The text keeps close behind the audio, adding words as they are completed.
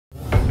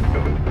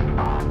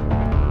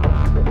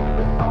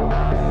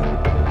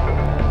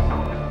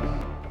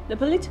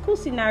political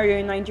scenario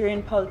in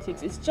Nigerian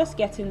politics is just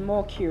getting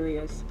more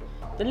curious.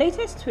 The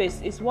latest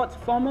twist is what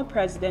former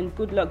President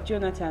Goodluck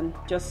Jonathan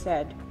just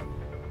said.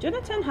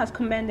 Jonathan has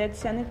commended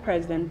Senate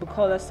President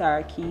Bukola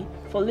Saraki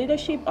for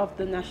leadership of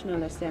the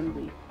National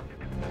Assembly.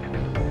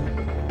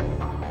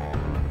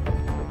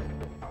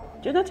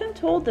 Jonathan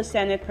told the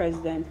Senate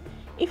President,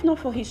 if not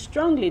for his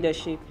strong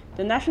leadership,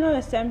 the National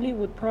Assembly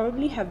would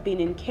probably have been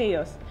in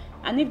chaos,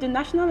 and if the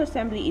National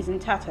Assembly is in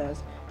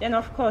tatters, then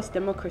of course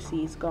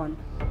democracy is gone.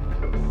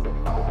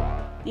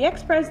 The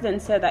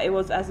ex-president said that it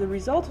was as a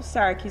result of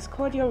Saraki's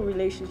cordial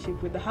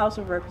relationship with the House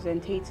of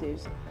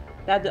Representatives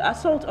that the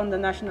assault on the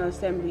National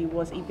Assembly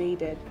was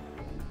evaded.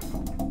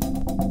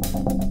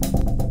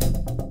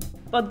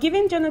 But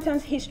given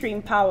Jonathan's history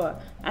in power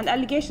and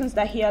allegations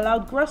that he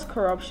allowed gross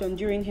corruption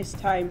during his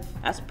time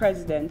as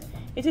president,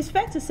 it is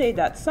fair to say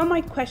that some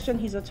might question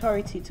his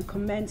authority to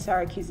commend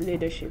Saraki's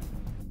leadership.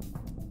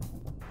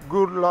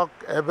 Goodluck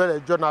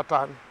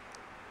Jonathan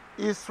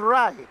is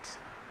right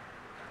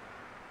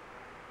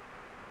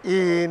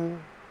in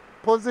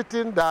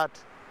positing that,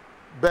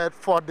 but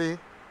for the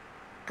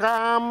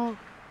calm,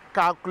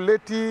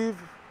 calculative,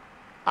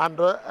 and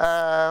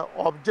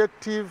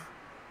objective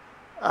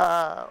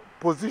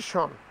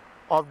position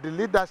of the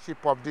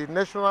leadership of the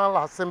National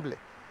Assembly,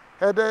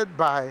 headed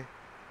by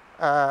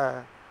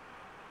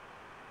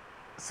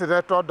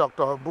Senator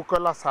Dr.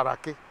 Bukola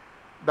Saraki,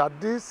 that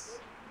this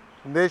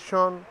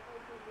nation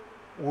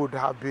would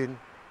have been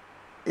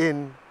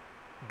in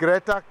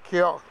greater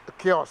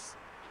chaos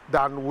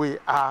than we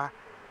are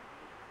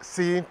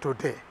seeing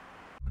today.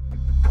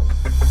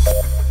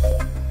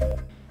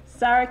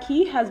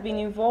 Saraki has been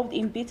involved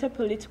in bitter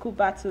political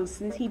battles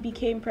since he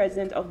became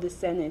president of the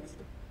Senate,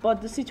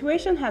 but the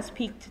situation has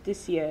peaked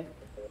this year.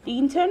 The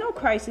internal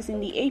crisis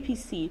in the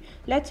APC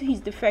led to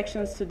his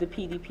defections to the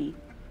PDP,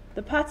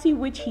 the party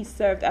which he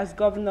served as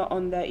governor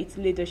under its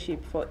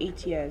leadership for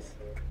 8 years.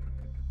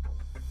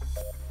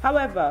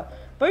 However,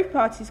 both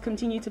parties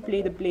continue to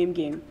play the blame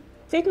game.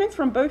 Statements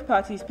from both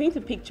parties paint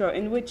a picture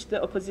in which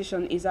the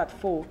opposition is at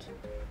fault.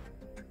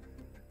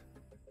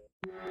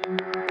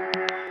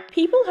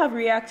 People have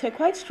reacted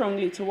quite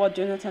strongly to what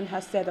Jonathan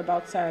has said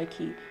about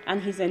Saraki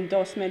and his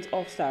endorsement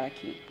of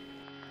Saraki.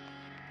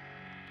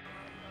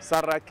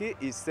 Saraki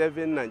is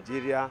serving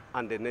Nigeria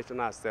and the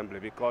National Assembly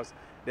because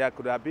there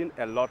could have been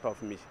a lot of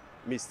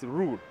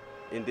misrule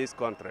in this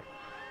country.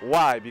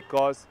 Why?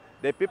 Because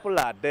the people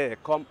are there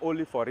come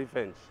only for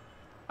revenge.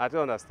 I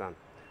don't understand.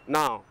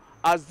 Now,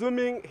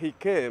 assuming he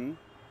came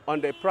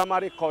on the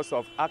primary cause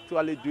of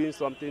actually doing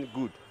something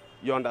good,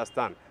 you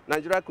understand,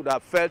 Nigeria could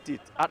have felt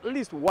it, at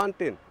least one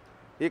thing.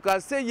 He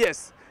can say,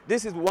 yes,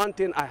 this is one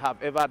thing I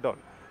have ever done.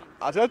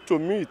 I said, to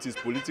me, it is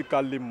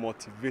politically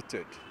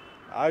motivated.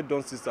 I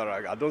don't see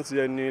Saraki. I don't see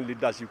any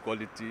leadership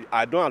quality.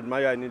 I don't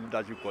admire any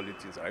leadership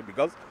qualities, right?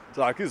 Because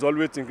Saraki is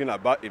always thinking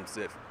about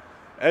himself.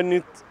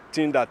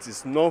 Anything that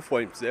is not for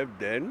himself,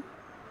 then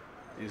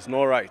is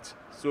not right.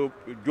 So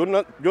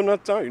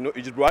Jonathan, you know,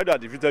 it is Buhari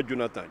that defeated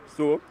Jonathan.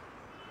 So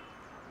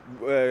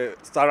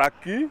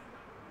Saraki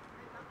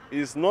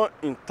is not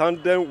in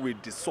tandem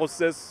with the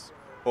success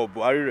of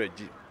Buhari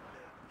regime.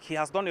 He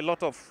has done a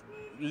lot of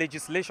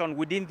legislation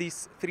within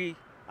these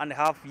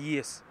 3.5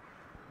 years.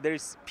 There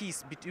is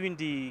peace between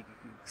the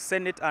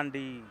Senate and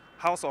the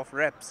House of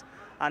Reps.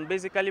 And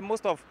basically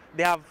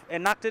they have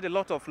enacted a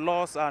lot of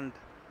laws, and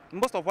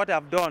most of what they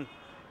have done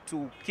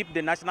to keep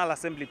the National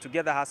Assembly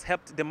together has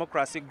helped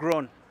democracy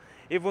grow,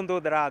 even though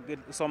there are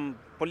some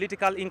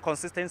political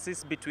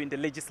inconsistencies between the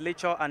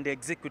legislature and the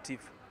executive.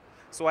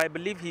 So I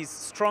believe his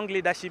strong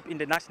leadership in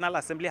the National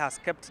Assembly has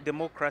kept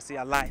democracy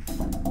alive.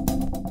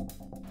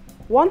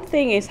 One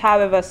thing is,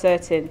 however,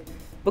 certain.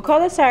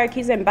 Bukola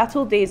Saraki's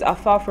embattled days are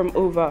far from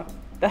over.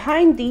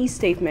 Behind these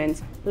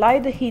statements lie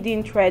the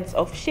hidden threads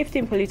of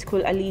shifting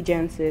political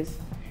allegiances.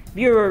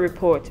 Bureau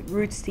Report,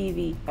 Roots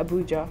TV,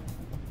 Abuja.